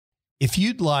If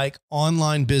you'd like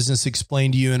online business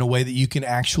explained to you in a way that you can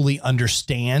actually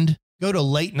understand, go to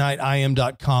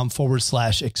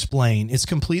latenightim.com/explain. It's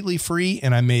completely free,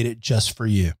 and I made it just for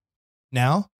you.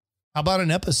 Now, how about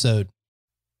an episode?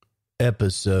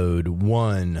 Episode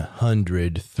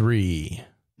 103.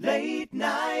 Late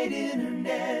Night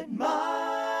Internet Marketing.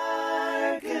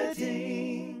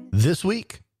 This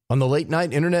week on the Late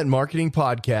Night Internet Marketing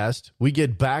Podcast, we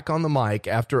get back on the mic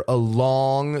after a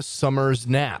long summer's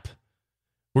nap.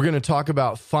 We're going to talk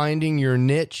about finding your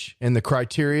niche and the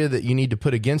criteria that you need to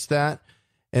put against that,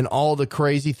 and all the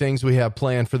crazy things we have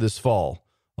planned for this fall.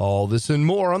 All this and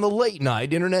more on the Late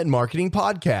Night Internet Marketing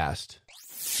Podcast.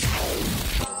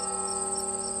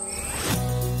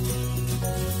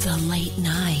 The Late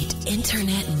Night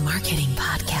Internet Marketing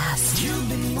Podcast. You've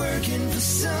been working for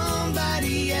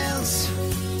somebody else,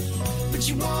 but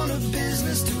you want a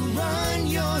business to run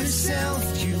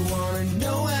yourself. You want to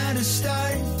know how to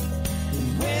start and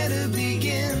where to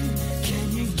begin.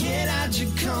 Can you get out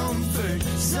your comfort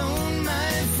zone,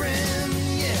 my friend?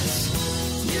 Yes,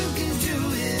 you can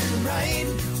do it right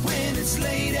when it's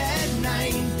late at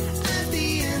night. At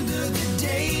the end of the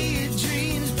day, your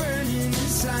dreams burning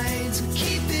inside. So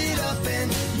keep it up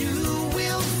and you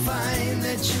will find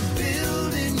that you're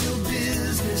building your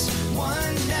business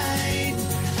one night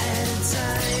at a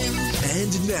time.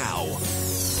 And now,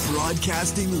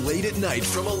 broadcasting late at night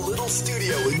from a little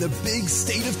studio in the big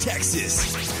state of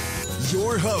Texas,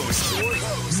 your host,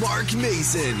 Mark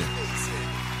Mason.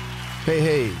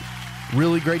 Hey,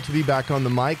 really great to be back on the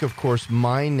mic. Of course,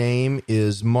 my name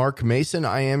is Mark Mason.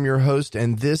 I am your host,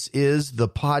 and this is the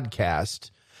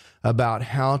podcast about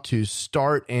how to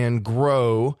start and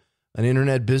grow an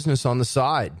internet business on the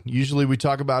side. Usually we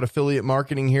talk about affiliate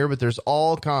marketing here, but there's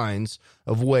all kinds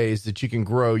of ways that you can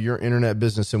grow your internet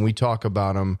business, and we talk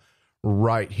about them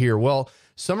right here. Well,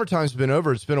 summertime's been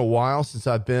over. It's been a while since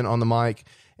I've been on the mic,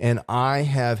 and I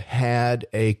have had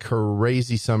a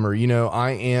crazy summer. You know,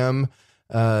 I am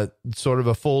sort of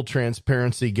a full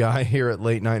transparency guy here at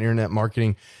Late Night Internet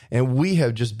Marketing, and we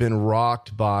have just been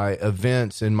rocked by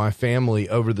events in my family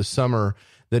over the summer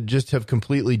that just have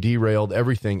completely derailed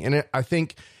everything. And I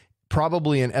think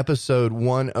probably in episode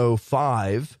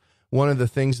 105, one of the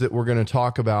things that we're going to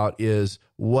talk about is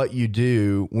what you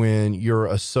do when you're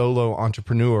a solo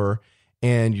entrepreneur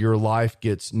and your life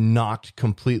gets knocked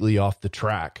completely off the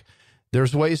track.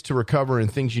 There's ways to recover and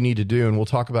things you need to do, and we'll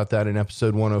talk about that in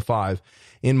episode 105.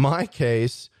 In my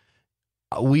case,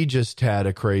 we just had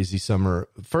a crazy summer.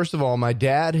 First of all, my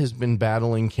dad has been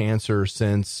battling cancer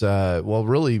since,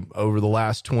 really over the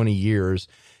last 20 years,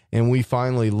 and we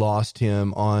finally lost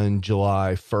him on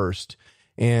July 1st.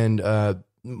 And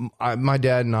my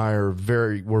dad and I were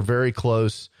very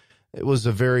close. It was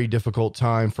a very difficult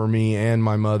time for me and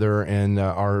my mother and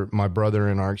my brother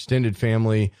and our extended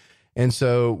family. And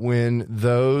so when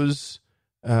those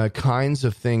kinds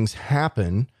of things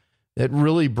happen, it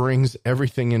really brings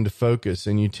everything into focus,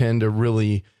 and you tend to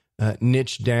really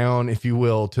niche down, if you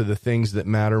will, to the things that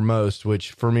matter most,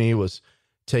 which for me was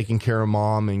taking care of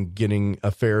mom and getting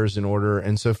affairs in order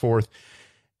and so forth.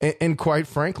 And quite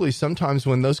frankly, sometimes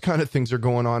when those kind of things are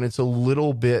going on, it's a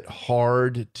little bit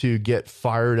hard to get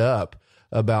fired up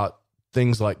about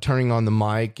things like turning on the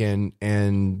mic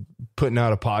and putting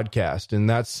out a podcast. And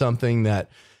that's something that,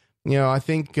 you know, I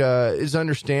think is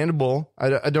understandable.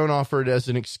 I don't offer it as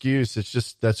an excuse. It's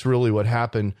just that's really what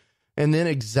happened. And then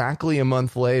exactly a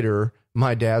month later,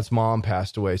 my dad's mom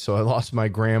passed away. So I lost my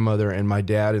grandmother and my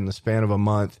dad in the span of a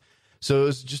month. So it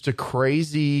was just a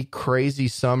crazy, crazy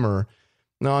summer.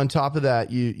 Now, on top of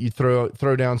that, you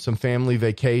throw down some family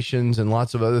vacations and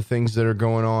lots of other things that are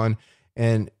going on,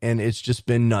 and it's just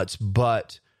been nuts.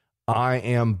 But I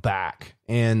am back,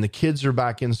 and the kids are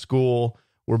back in school.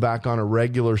 We're back on a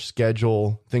regular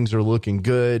schedule. Things are looking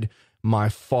good. My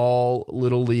fall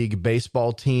Little League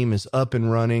baseball team is up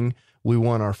and running. We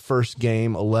won our first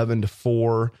game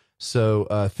 11-4,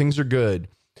 so things are good.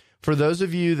 For those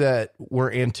of you that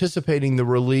were anticipating the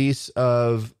release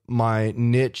of my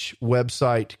niche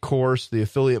website course, the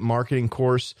affiliate marketing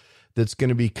course that's going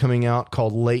to be coming out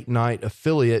called Late Night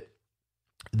Affiliate,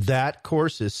 that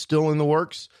course is still in the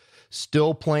works,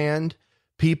 still planned.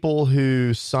 People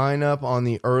who sign up on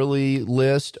the early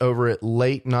list over at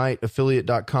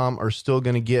latenightaffiliate.com are still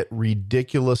going to get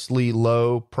ridiculously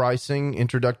low pricing,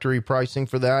 introductory pricing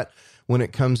for that. When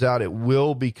it comes out, it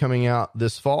will be coming out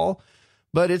this fall.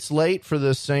 But it's late for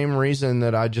the same reason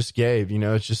that I just gave. You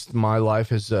know, it's just my life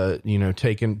has,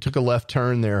 took a left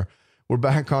turn there. We're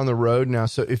back on the road now.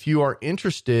 So if you are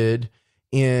interested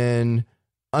in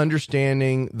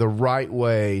understanding the right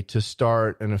way to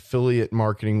start an affiliate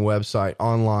marketing website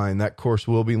online. That course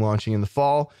will be launching in the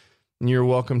fall, and you're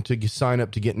welcome to sign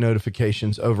up to get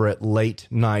notifications over at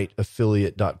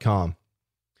latenightaffiliate.com.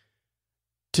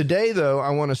 Today, though, I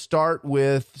want to start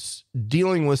with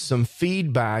dealing with some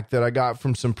feedback that I got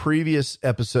from some previous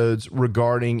episodes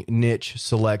regarding niche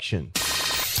selection.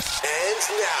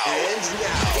 And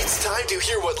now, it's time to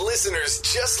hear what listeners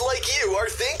just like you are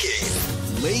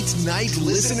thinking. Late night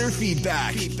listener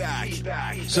feedback.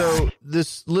 So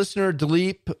this listener,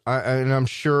 Dilip, and I'm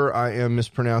sure I am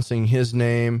mispronouncing his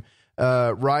name,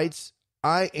 writes,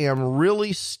 I am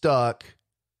really stuck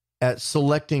at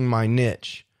selecting my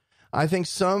niche. I think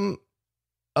some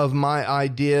of my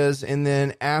ideas, and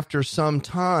then after some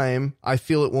time, I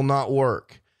feel it will not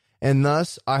work. And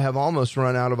thus, I have almost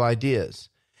run out of ideas.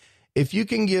 If you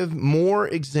can give more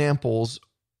examples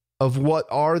of what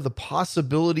are the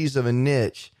possibilities of a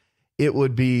niche, it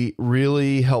would be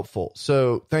really helpful.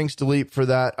 So thanks, Dilip, for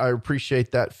that. I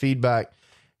appreciate that feedback.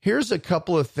 Here's a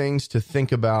couple of things to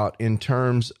think about in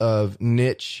terms of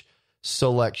niche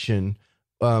selection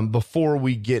before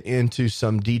we get into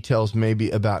some details maybe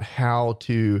about how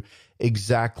to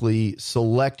exactly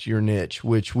select your niche,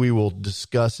 which we will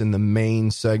discuss in the main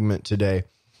segment today.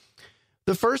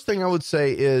 The first thing I would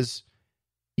say is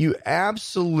you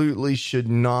absolutely should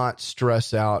not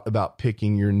stress out about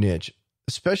picking your niche,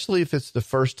 especially if it's the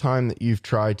first time that you've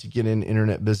tried to get in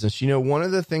internet business. You know, one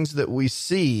of the things that we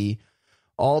see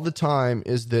all the time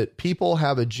is that people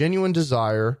have a genuine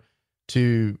desire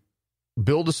to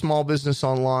build a small business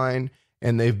online,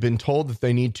 and they've been told that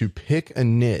they need to pick a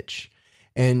niche.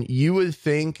 And you would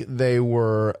think they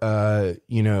were,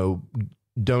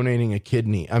 donating a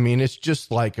kidney. I mean, it's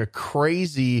just like a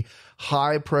crazy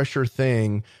high pressure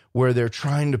thing where they're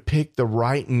trying to pick the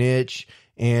right niche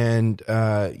and,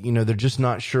 they're just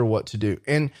not sure what to do.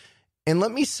 And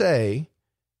let me say,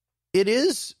 it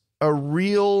is a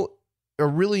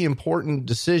really important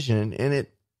decision, and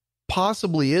it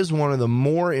possibly is one of the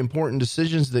more important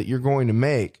decisions that you're going to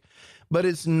make, but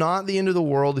it's not the end of the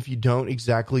world if you don't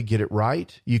exactly get it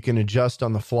right. You can adjust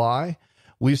on the fly.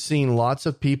 We've seen lots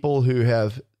of people who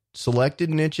have selected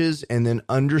niches and then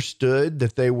understood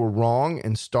that they were wrong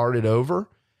and started over.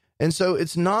 And so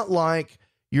it's not like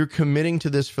you're committing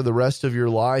to this for the rest of your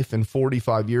life, and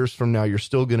 45 years from now, you're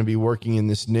still going to be working in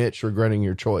this niche, regretting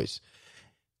your choice.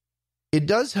 It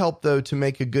does help, though, to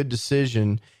make a good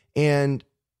decision. And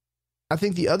I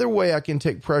think the other way I can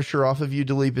take pressure off of you,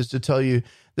 Dilip, is to tell you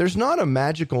there's not a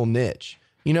magical niche.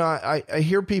 You know, I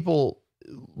hear people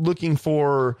looking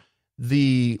for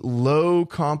the low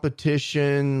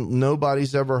competition,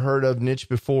 nobody's ever heard of niche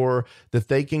before that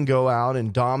they can go out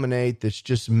and dominate, that's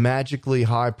just magically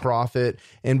high profit.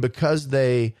 And because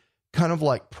they kind of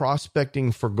like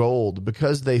prospecting for gold,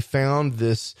 because they found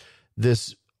this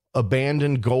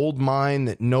abandoned gold mine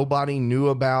that nobody knew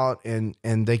about, and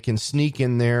they can sneak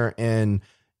in there and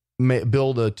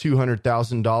build a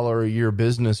 $200,000 a year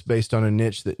business based on a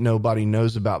niche that nobody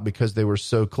knows about because they were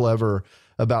so clever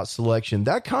about selection.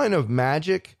 That kind of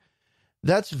magic,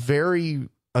 that's very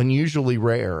unusually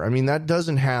rare. I mean, that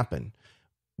doesn't happen.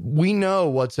 We know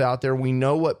what's out there. We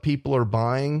know what people are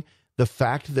buying. The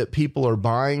fact that people are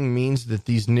buying means that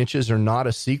these niches are not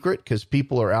a secret, because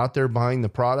people are out there buying the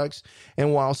products.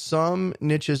 And while some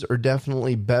niches are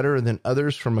definitely better than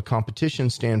others from a competition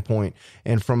standpoint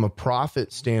and from a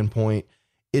profit standpoint,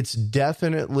 there's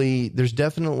definitely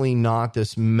not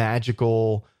this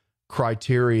magical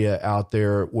criteria out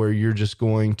there where you're just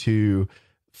going to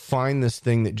find this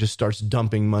thing that just starts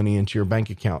dumping money into your bank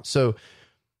account. So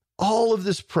all of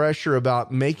this pressure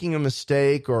about making a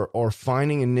mistake or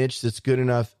finding a niche that's good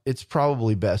enough, it's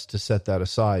probably best to set that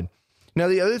aside. Now,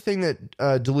 the other thing that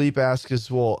Dilip asks is,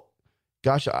 well,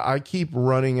 gosh, I keep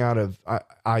running out of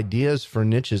ideas for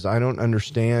niches. I don't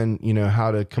understand,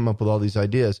 how to come up with all these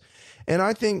ideas. And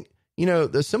I think,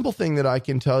 the simple thing that I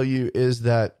can tell you is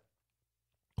that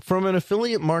from an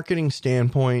affiliate marketing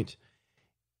standpoint,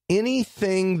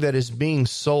 anything that is being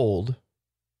sold,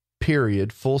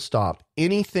 period, full stop,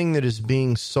 anything that is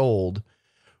being sold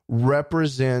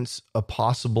represents a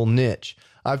possible niche.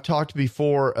 I've talked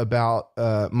before about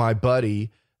my buddy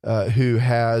who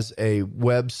has a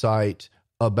website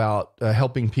about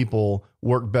helping people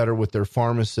work better with their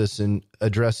pharmacists and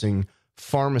addressing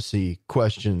pharmacy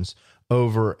questions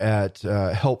over at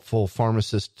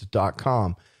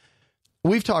helpfulpharmacist.com.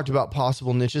 We've talked about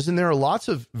possible niches, and there are lots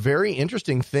of very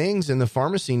interesting things in the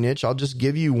pharmacy niche. I'll just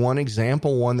give you one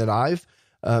example, one that I've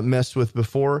messed with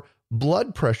before: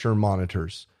 blood pressure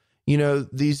monitors.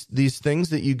 These things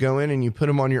that you go in and you put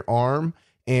them on your arm,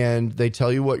 and they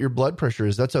tell you what your blood pressure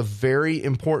is. That's a very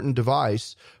important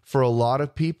device for a lot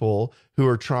of people who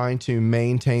are trying to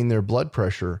maintain their blood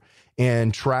pressure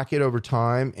and track it over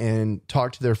time and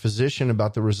talk to their physician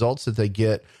about the results that they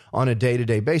get on a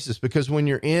day-to-day basis. Because when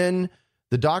you're in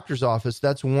the doctor's office,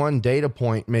 that's one data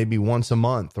point, maybe once a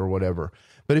month or whatever.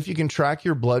 But if you can track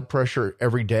your blood pressure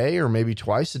every day or maybe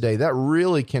twice a day, that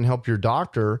really can help your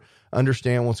doctor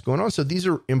understand what's going on. So these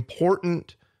are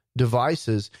important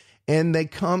devices, and they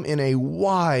come in a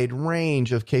wide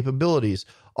range of capabilities,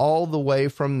 all the way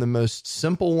from the most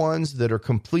simple ones that are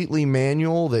completely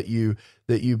manual that you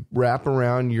wrap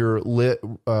around your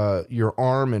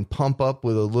arm and pump up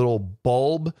with a little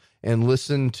bulb and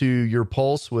listen to your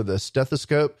pulse with a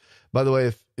stethoscope. By the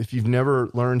way, if you've never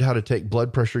learned how to take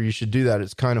blood pressure, you should do that.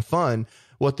 It's kind of fun.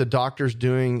 What the doctor's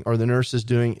doing or the nurse is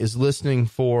doing is listening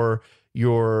for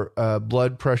your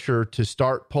blood pressure to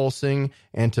start pulsing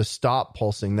and to stop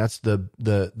pulsing. That's the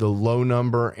low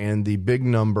number and the big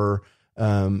number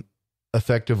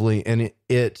effectively. And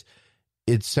it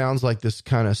sounds like this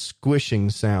kind of squishing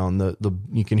sound.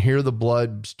 You can hear the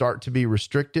blood start to be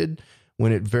restricted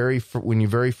when you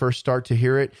very first start to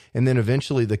hear it, and then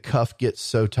eventually the cuff gets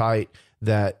so tight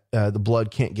that the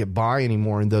blood can't get by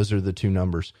anymore, and those are the two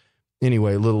numbers.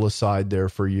 Anyway, a little aside there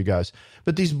for you guys.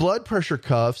 But these blood pressure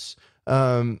cuffs,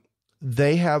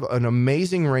 they have an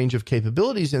amazing range of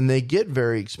capabilities, and they get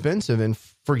very expensive. And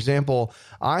for example,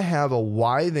 I have a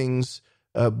Withings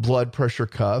blood pressure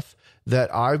cuff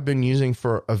that I've been using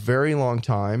for a very long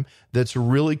time. That's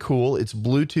really cool. It's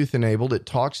Bluetooth enabled. It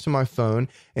talks to my phone,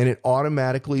 and it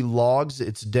automatically logs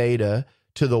its data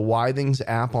to the Withings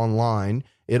app online.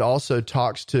 It also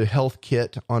talks to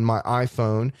HealthKit on my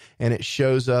iPhone, and it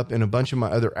shows up in a bunch of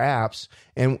my other apps.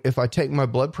 And if I take my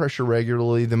blood pressure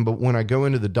regularly, then when I go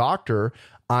into the doctor,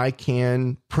 I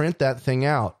can print that thing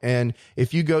out. And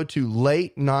if you go to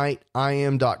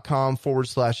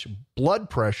latenightim.com/blood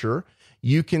pressure,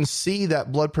 you can see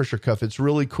that blood pressure cuff. It's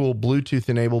really cool, Bluetooth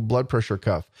enabled blood pressure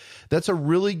cuff. That's a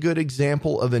really good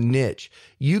example of a niche.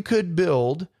 You could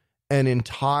build an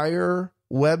entire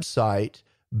website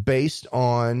based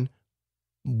on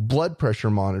blood pressure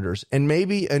monitors. And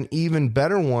maybe an even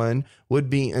better one would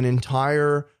be an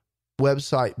entire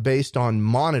website based on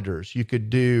monitors. You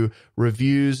could do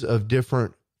reviews of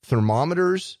different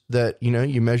thermometers that,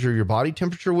 you measure your body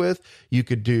temperature with. You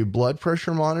could do blood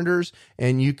pressure monitors,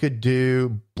 and you could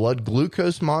do blood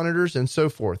glucose monitors and so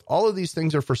forth. All of these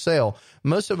things are for sale.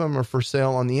 Most of them are for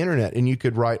sale on the internet, and you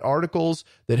could write articles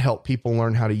that help people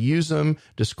learn how to use them,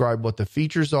 describe what the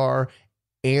features are,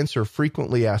 answer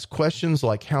frequently asked questions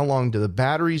like how long do the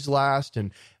batteries last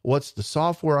and what's the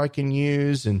software I can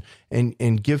use, and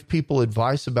give people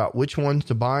advice about which ones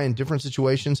to buy in different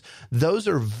situations. Those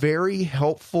are very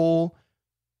helpful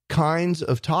kinds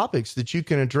of topics that you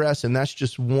can address, and that's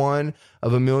just one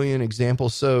of a million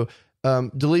examples. So,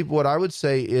 Dilip, what I would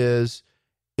say is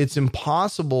it's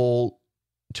impossible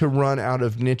to run out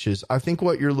of niches. I think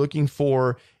what you're looking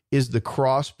for is the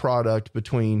cross product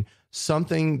between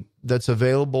something that's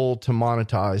available to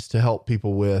monetize, to help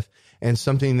people with, and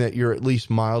something that you're at least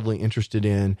mildly interested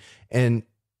in. And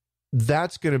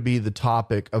that's going to be the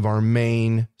topic of our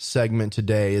main segment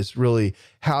today, is really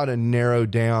how to narrow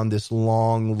down this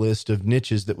long list of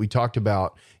niches that we talked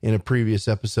about in a previous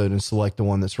episode and select the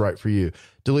one that's right for you.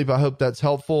 Dilip, I hope that's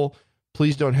helpful.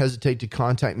 Please don't hesitate to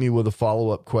contact me with a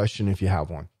follow-up question if you have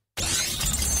one.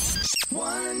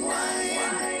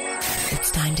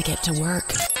 It's time to get to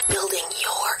work building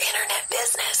your internet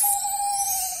business.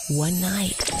 One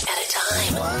night at a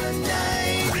time. One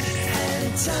night at a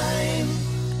time.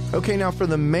 Okay, now for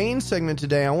the main segment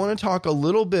today, I want to talk a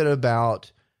little bit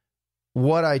about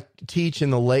what I teach in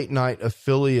the late night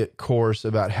affiliate course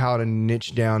about how to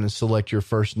niche down and select your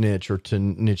first niche, or to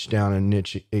niche down and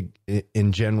niche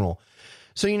in general.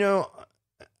 So,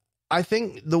 I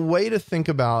think the way to think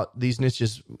about these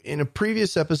niches, in a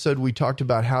previous episode, we talked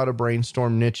about how to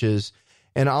brainstorm niches,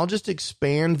 and I'll just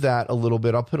expand that a little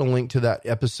bit. I'll put a link to that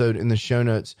episode in the show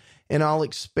notes, and I'll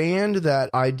expand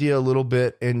that idea a little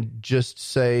bit and just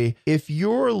say, if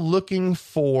you're looking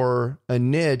for a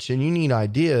niche and you need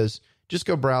ideas, just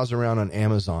go browse around on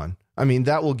Amazon. I mean,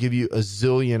 that will give you a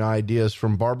zillion ideas,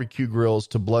 from barbecue grills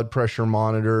to blood pressure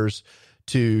monitors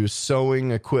to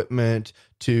sewing equipment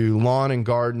to lawn and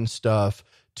garden stuff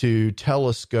to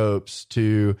telescopes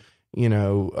to,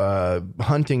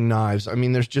 hunting knives. I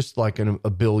mean, there's just like a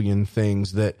billion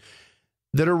things that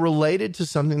are related to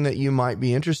something that you might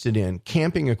be interested in.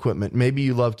 Camping equipment. Maybe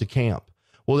you love to camp.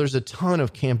 Well, there's a ton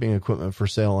of camping equipment for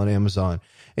sale on Amazon.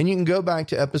 And you can go back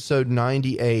to episode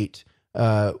 98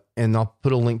 And I'll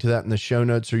put a link to that in the show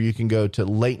notes, or you can go to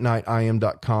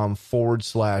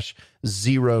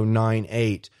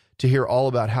latenightim.com/098 to hear all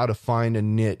about how to find a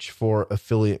niche for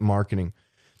affiliate marketing.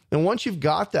 And once you've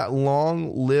got that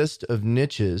long list of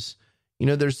niches,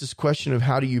 there's this question of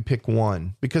how do you pick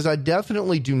one? Because I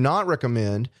definitely do not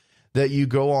recommend that you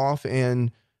go off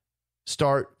and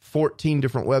start 14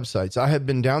 different websites. I have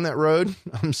been down that road.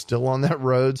 I'm still on that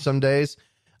road some days.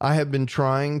 I have been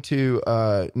trying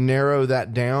to narrow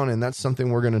that down, and that's something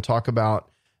we're going to talk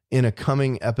about in a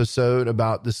coming episode,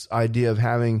 about this idea of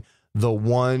having the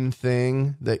one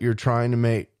thing that you're trying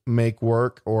to make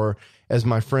work, or as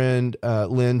my friend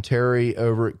Lynn Terry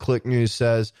over at Click News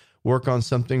says, work on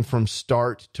something from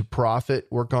start to profit,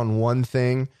 work on one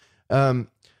thing.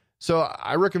 So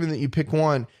I recommend that you pick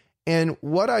one. And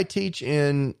what I teach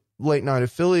in Late Night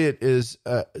Affiliate is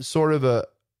sort of an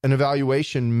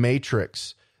evaluation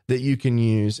matrix that you can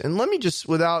use. And let me just,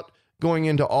 without going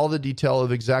into all the detail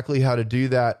of exactly how to do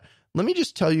that, let me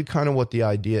just tell you kind of what the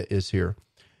idea is here.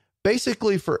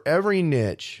 Basically, for every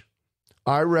niche,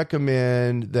 I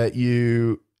recommend that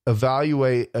you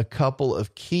evaluate a couple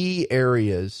of key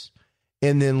areas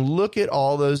and then look at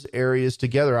all those areas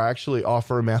together. I actually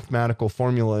offer a mathematical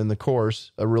formula in the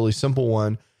course, a really simple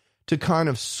one, to kind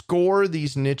of score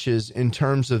these niches in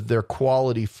terms of their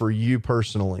quality for you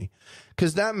personally,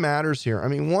 because that matters here. I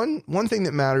mean, one thing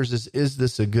that matters is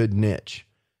this a good niche?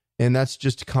 And that's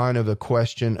just kind of a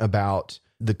question about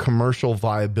the commercial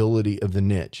viability of the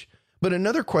niche. But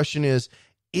another question is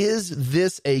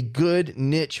this a good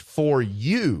niche for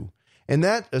you? And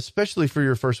that, especially for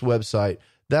your first website,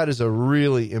 that is a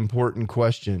really important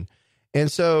question.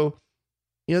 And so,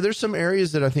 there's some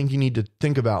areas that I think you need to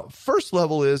think about. First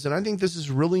level is, and I think this is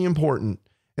really important,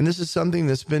 and this is something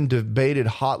that's been debated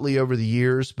hotly over the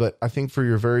years, but I think for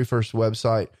your very first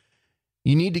website,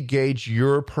 you need to gauge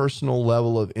your personal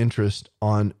level of interest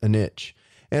on a niche.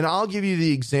 And I'll give you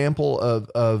the example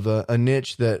of a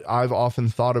niche that I've often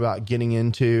thought about getting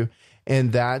into,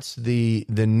 and that's the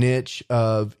niche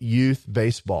of youth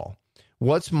baseball.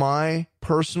 What's my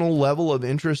personal level of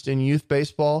interest in youth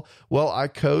baseball? Well, I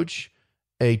coach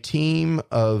a team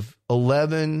of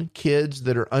 11 kids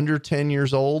that are under 10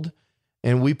 years old,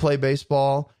 and we play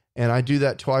baseball, and I do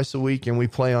that twice a week, and we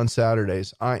play on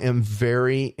Saturdays. I am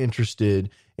very interested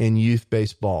in youth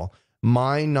baseball.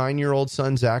 My 9-year-old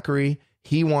son, Zachary,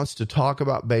 he wants to talk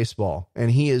about baseball, and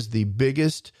he is the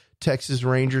biggest Texas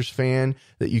Rangers fan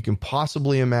that you can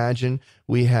possibly imagine.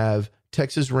 We have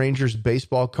Texas Rangers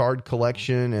baseball card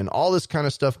collection and all this kind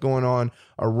of stuff going on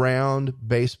around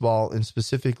baseball, and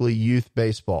specifically youth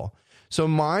baseball. So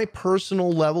my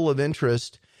personal level of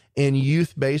interest in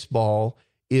youth baseball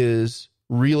is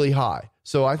really high.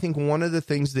 So I think one of the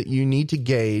things that you need to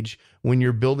gauge when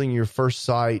you're building your first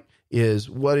site is,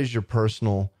 what is your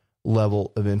personal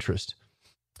level of interest?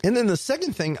 And then the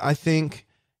second thing I think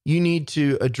you need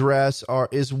to address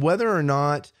is whether or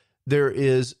not there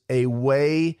is a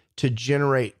way to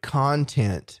generate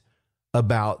content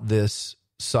about this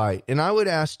site. And I would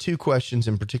ask two questions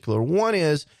in particular. One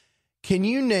is, can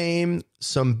you name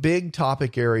some big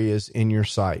topic areas in your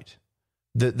site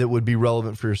that would be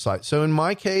relevant for your site? So in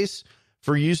my case,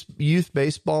 for youth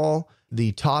baseball,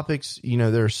 the topics,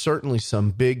 there are certainly some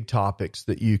big topics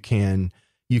that you can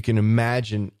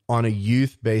imagine on a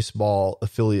youth baseball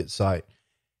affiliate site.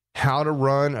 How to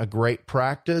run a great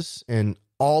practice and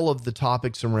all of the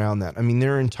topics around that. I mean,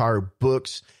 there are entire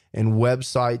books and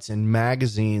websites and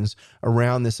magazines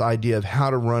around this idea of how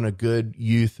to run a good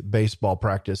youth baseball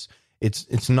practice.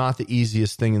 It's not the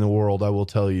easiest thing in the world, I will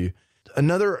tell you.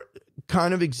 Another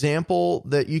kind of example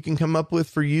that you can come up with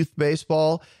for youth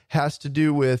baseball has to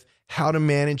do with how to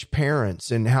manage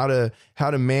parents and how to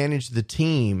manage the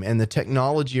team and the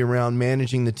technology around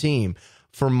managing the team.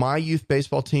 For my youth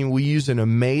baseball team, we use an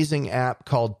amazing app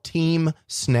called Team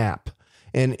Snap.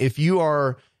 And if you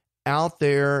are out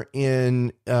there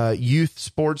in youth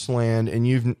sports land and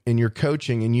you're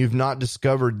coaching and you've not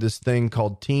discovered this thing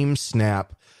called Team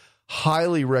Snap,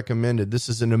 highly recommended. This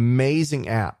is an amazing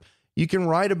app. You can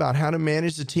write about how to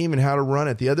manage the team and how to run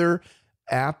it. The other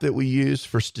app that we use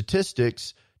for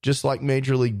statistics, just like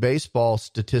Major League Baseball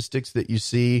statistics that you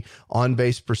see, on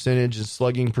base percentage and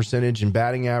slugging percentage and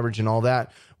batting average and all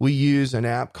that, we use an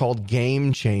app called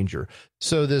Game Changer.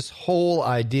 So this whole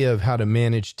idea of how to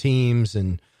manage teams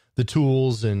and the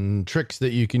tools and tricks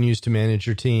that you can use to manage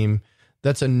your team,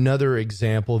 that's another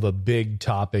example of a big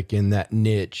topic in that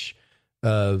niche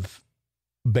of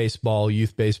baseball,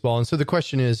 youth baseball. And so the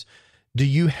question is, do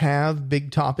you have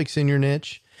big topics in your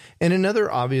niche? And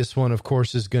another obvious one, of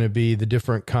course, is going to be the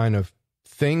different kind of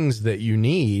things that you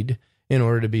need in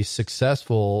order to be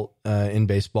successful in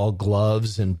baseball,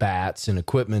 gloves and bats and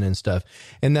equipment and stuff.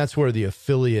 And that's where the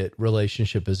affiliate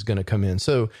relationship is going to come in.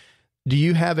 So do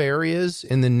you have areas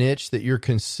in the niche that you're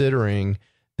considering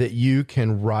that you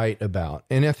can write about?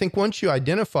 And I think once you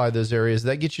identify those areas,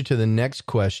 that gets you to the next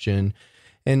question.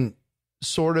 And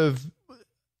sort of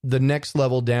the next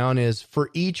level down is, for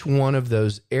each one of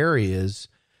those areas,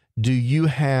 do you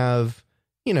have,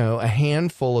 a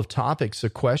handful of topics or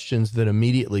questions that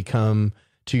immediately come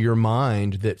to your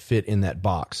mind that fit in that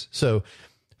box? So,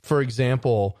 for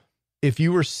example, if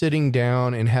you were sitting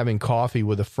down and having coffee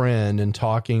with a friend and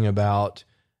talking about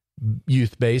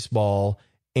youth baseball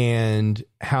and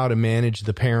how to manage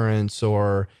the parents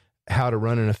or how to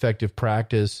run an effective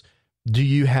practice, do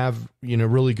you have,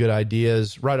 really good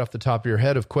ideas right off the top of your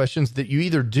head of questions that you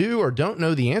either do or don't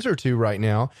know the answer to right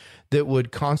now that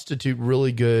would constitute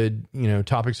really good,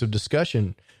 topics of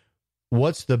discussion?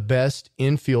 What's the best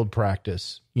infield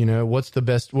practice?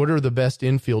 What are the best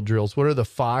infield drills? What are the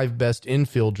 5 best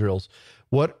infield drills?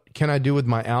 What can I do with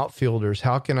my outfielders?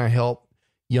 How can I help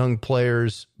young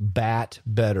players bat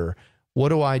better? What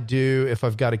do I do if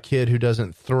I've got a kid who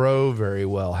doesn't throw very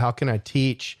well? How can I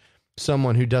teach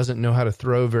someone who doesn't know how to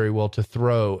throw very well to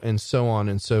throw, and so on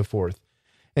and so forth?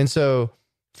 And so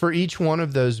for each one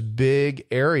of those big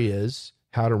areas,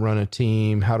 how to run a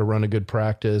team, how to run a good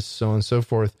practice, so on and so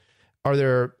forth, are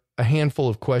there a handful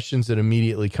of questions that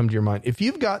immediately come to your mind? If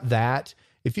you've got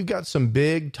some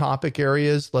big topic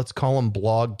areas, let's call them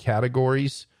blog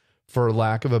categories for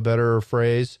lack of a better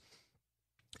phrase,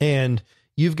 and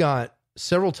you've got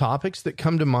several topics that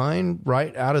come to mind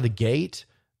right out of the gate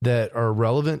that are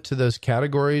relevant to those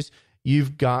categories,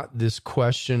 you've got this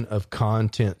question of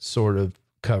content sort of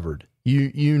covered.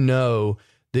 You know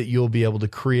that you'll be able to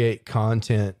create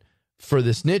content for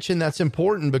this niche, and that's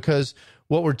important because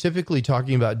what we're typically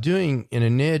talking about doing in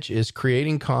a niche is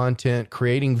creating content,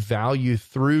 creating value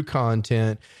through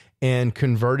content, and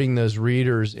converting those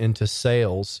readers into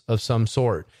sales of some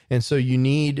sort. And so you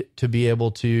need to be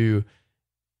able to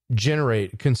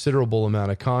generate a considerable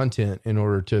amount of content in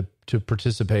order to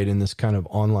participate in this kind of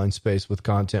online space with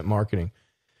content marketing.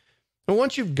 And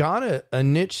once you've got a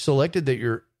niche selected that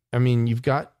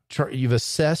you've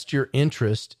assessed your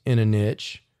interest in a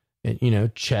niche,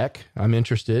 and check, I'm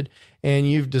interested, and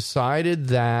you've decided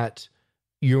that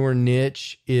your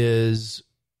niche is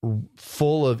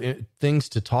full of things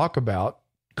to talk about,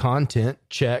 content,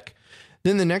 check.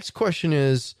 Then the next question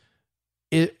is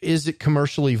it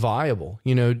commercially viable?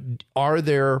 Are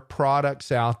there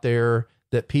products out there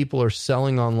that people are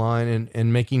selling online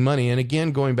and making money? And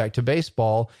again, going back to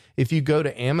baseball, if you go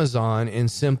to Amazon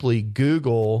and simply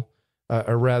Google,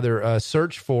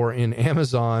 search for in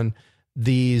Amazon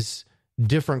these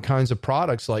different kinds of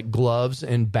products like gloves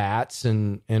and bats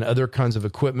and other kinds of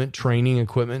equipment, training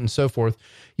equipment and so forth,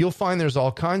 you'll find there's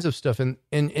all kinds of stuff. And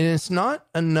it's not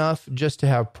enough just to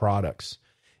have products,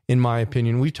 in my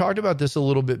opinion. We've talked about this a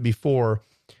little bit before.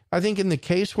 I think in the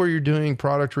case where you're doing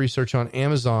product research on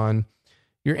Amazon,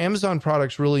 your Amazon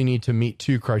products really need to meet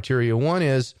 2 criteria. One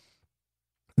is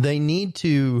they need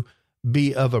to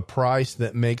be of a price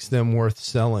that makes them worth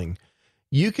selling.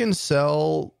 You can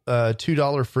sell $2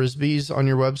 Frisbees on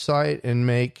your website and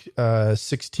make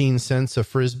 16 cents a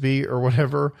Frisbee or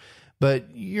whatever, but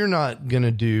you're not going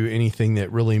to do anything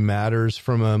that really matters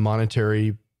from a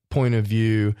monetary point of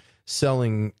view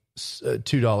selling $2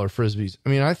 Frisbees.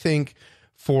 I think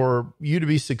for you to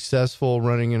be successful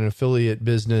running an affiliate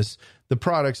business, the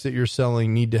products that you're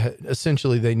selling need to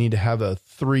essentially they need to have a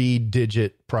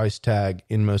 3-digit price tag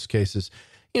in most cases.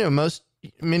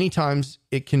 Many times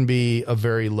it can be a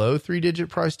very low 3-digit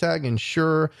price tag, and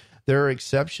sure, there are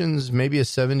exceptions. Maybe a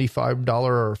 $75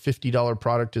 or $50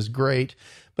 product is great,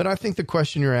 but I think the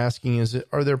question you're asking is,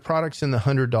 are there products in the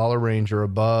 $100 range or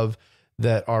above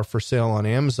that are for sale on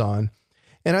Amazon?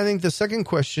 And I think the second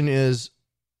question is,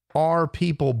 are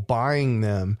people buying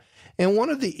them? And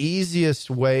one of the easiest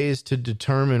ways to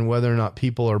determine whether or not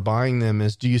people are buying them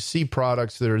is, do you see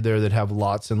products that are there that have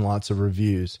lots and lots of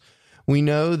reviews? We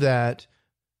know that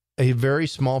a very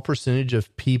small percentage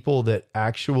of people that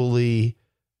actually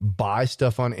buy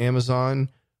stuff on Amazon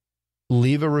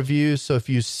leave a review. So if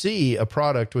you see a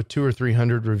product with 200 or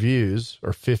 300 reviews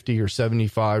or 50 or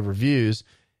 75 reviews,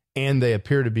 and they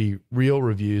appear to be real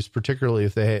reviews, particularly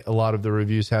if a lot of the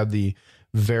reviews have the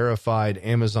verified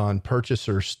Amazon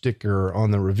purchaser sticker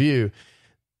on the review,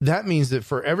 that means that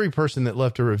for every person that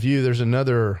left a review, there's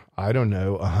another,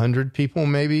 100 people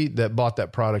maybe that bought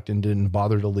that product and didn't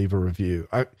bother to leave a review.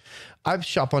 I've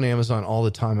shop on Amazon all the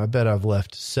time. I bet I've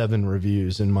left 7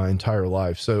 reviews in my entire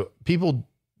life. So people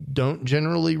don't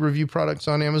generally review products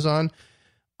on Amazon.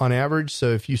 on average.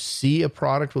 So if you see a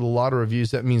product with a lot of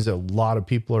reviews, that means a lot of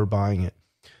people are buying it.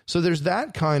 So there's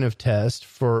that kind of test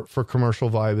for commercial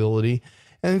viability.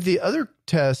 And the other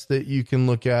test that you can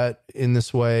look at in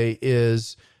this way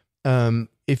is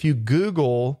if you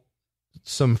Google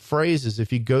some phrases,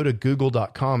 if you go to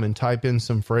google.com and type in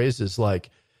some phrases like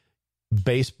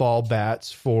baseball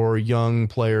bats for young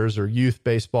players, or youth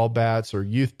baseball bats, or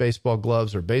youth baseball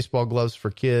gloves, or baseball gloves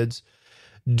for kids,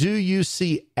 do you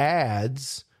see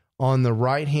ads on the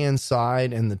right-hand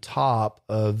side and the top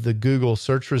of the Google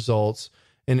search results?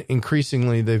 And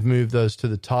increasingly, they've moved those to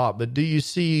the top. But do you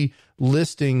see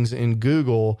listings in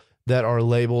Google that are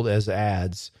labeled as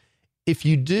ads? If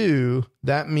you do,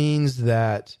 that means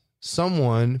that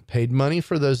someone paid money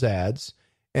for those ads.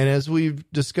 And as we've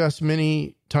discussed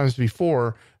many times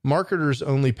before, marketers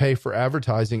only pay for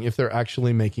advertising if they're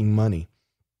actually making money.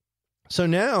 So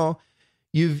now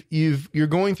you're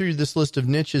going through this list of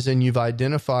niches, and you've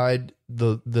identified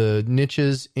the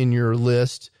niches in your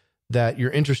list that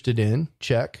you're interested in,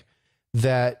 check.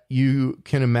 That you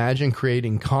can imagine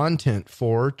creating content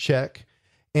for, check.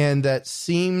 And that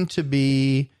seem to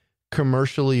be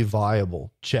commercially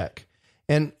viable, check.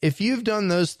 And if you've done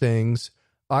those things,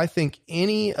 I think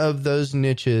any of those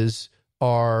niches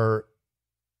are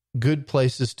good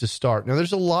places to start. Now,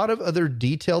 there's a lot of other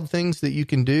detailed things that you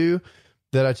can do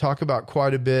that I talk about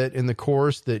quite a bit in the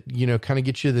course that, kind of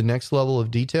get you to the next level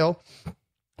of detail.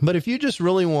 But if you just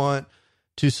really want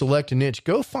to select a niche,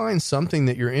 go find something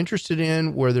that you're interested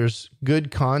in, where there's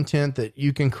good content that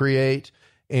you can create,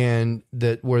 and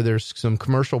where there's some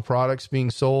commercial products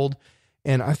being sold.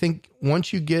 And I think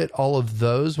once you get all of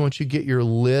those, once you get your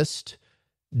list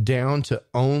down to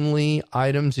only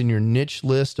items in your niche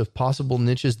list of possible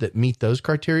niches that meet those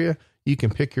criteria, you can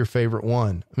pick your favorite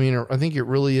one. I mean, I think it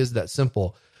really is that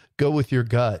simple. Go with your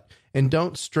gut. And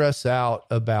don't stress out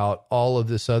about all of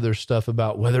this other stuff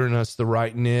about whether or not it's the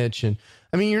right niche. And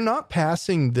I mean, you're not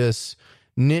passing this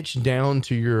niche down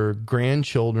to your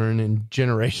grandchildren and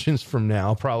generations from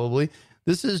now, probably.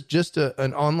 This is just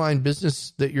an online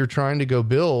business that you're trying to go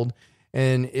build.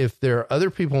 And if there are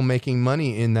other people making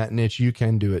money in that niche, you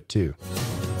can do it too.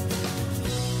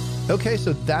 Okay,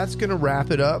 so that's going to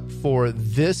wrap it up for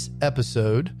this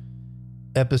episode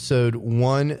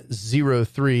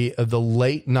 103 of the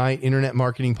Late Night Internet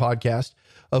Marketing Podcast.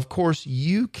 Of course,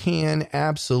 you can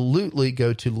absolutely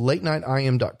go to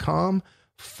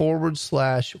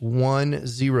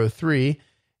latenightim.com/103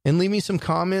 and leave me some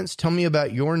comments. Tell me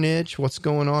about your niche, what's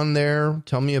going on there.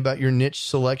 Tell me about your niche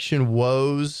selection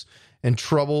woes and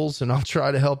troubles, and I'll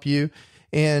try to help you.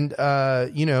 And,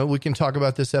 we can talk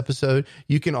about this episode.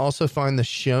 You can also find the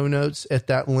show notes at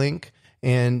that link,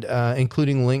 and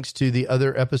including links to the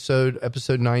other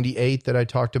episode 98 that I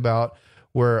talked about,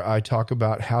 where I talk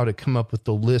about how to come up with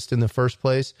the list in the first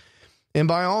place. And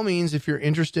by all means, if you're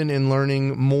interested in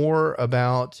learning more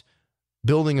about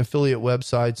building affiliate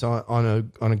websites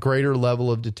on a greater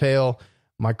level of detail,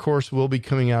 my course will be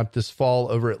coming out this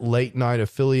fall over at Late Night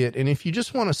Affiliate. And if you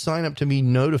just want to sign up to be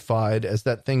notified as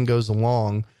that thing goes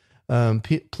along,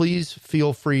 please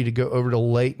feel free to go over to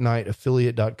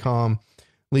latenightaffiliate.com,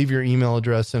 leave your email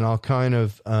address, and I'll kind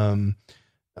of,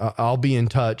 I'll be in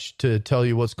touch to tell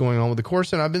you what's going on with the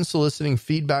course. And I've been soliciting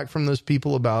feedback from those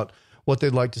people about what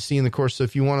they'd like to see in the course. So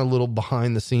if you want a little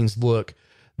behind the scenes look,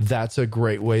 that's a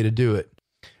great way to do it.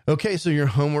 Okay, so your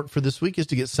homework for this week is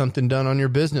to get something done on your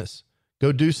business.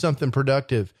 Go do something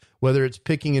productive, whether it's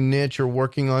picking a niche or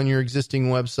working on your existing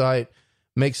website.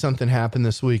 Make something happen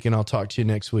this week, and I'll talk to you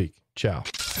next week. Ciao.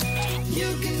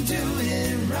 You can do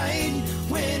it right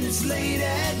when it's late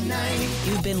at night.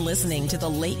 You've been listening to the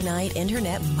Late Night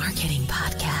Internet Marketing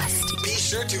Podcast. Be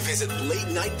sure to visit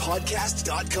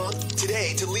latenightpodcast.com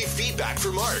today to leave feedback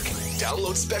for Mark.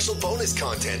 Download special bonus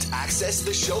content, access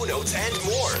the show notes, and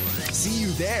more. See you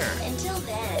there.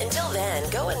 Until then,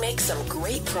 go and make some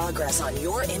great progress on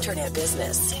your internet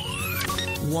business.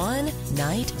 One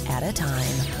night at a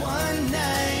time. One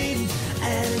night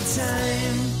at a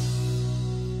time.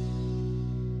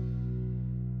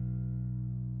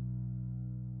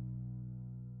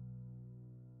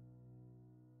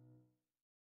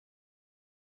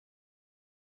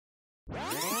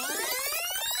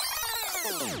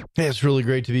 Hey, it's really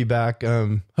great to be back.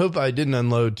 Hope I didn't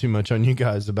unload too much on you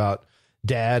guys about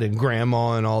dad and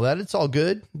grandma and all that. It's all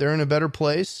good. They're in a better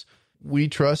place. We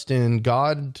trust in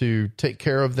God to take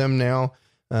care of them now.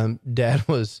 Dad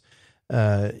was,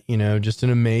 just an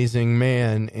amazing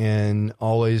man and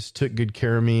always took good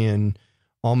care of me. And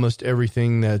almost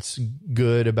everything that's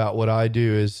good about what I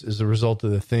do is a result of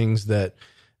the things that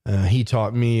he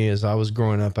taught me as I was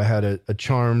growing up. I had a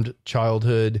charmed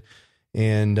childhood,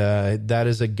 And that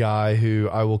is a guy who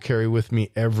I will carry with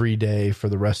me every day for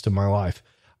the rest of my life.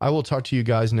 I will talk to you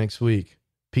guys next week.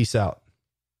 Peace out.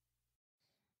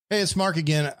 Hey, it's Mark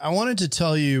again. I wanted to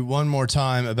tell you one more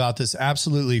time about this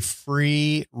absolutely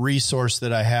free resource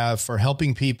that I have for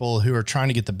helping people who are trying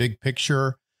to get the big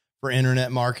picture for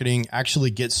internet marketing,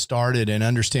 actually get started and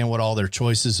understand what all their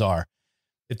choices are.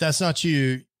 If that's not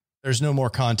you, there's no more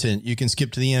content. You can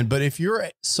skip to the end. But if you're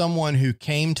someone who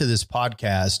came to this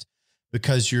podcast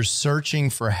because you're searching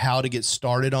for how to get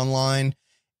started online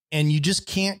and you just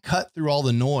can't cut through all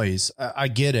the noise, I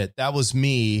get it. That was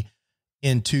me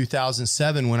in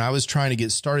 2007 when I was trying to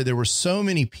get started. There were so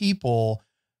many people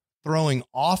throwing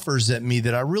offers at me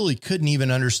that I really couldn't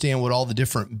even understand what all the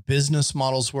different business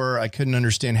models were. I couldn't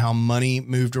understand how money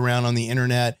moved around on the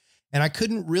internet, and I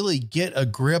couldn't really get a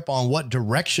grip on what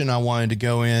direction I wanted to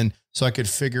go in so I could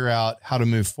figure out how to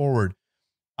move forward.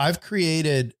 I've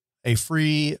created a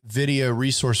free video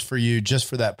resource for you just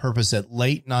for that purpose at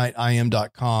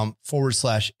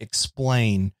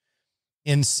latenightim.com/explain.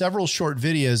 In several short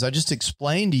videos, I just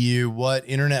explained to you what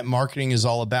internet marketing is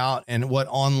all about and what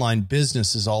online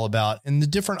business is all about and the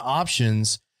different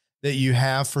options that you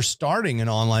have for starting an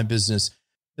online business.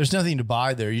 There's nothing to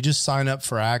buy there. You just sign up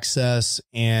for access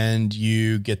and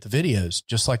you get the videos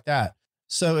just like that.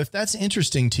 So if that's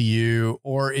interesting to you,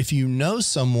 or if you know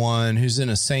someone who's in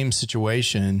a same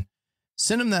situation,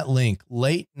 send them that link,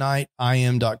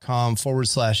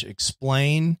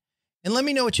 latenightim.com/explain. And let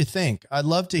me know what you think. I'd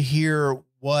love to hear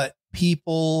what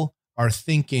people are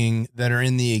thinking that are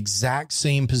in the exact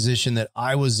same position that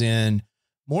I was in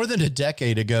more than a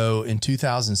decade ago in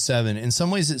 2007. In some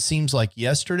ways, it seems like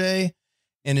yesterday.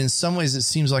 And in some ways, it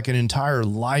seems like an entire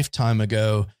lifetime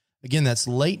ago. Again, that's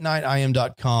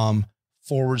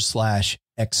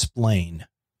latenightim.com/explain.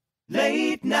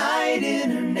 Late night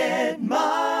internet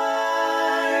marketing.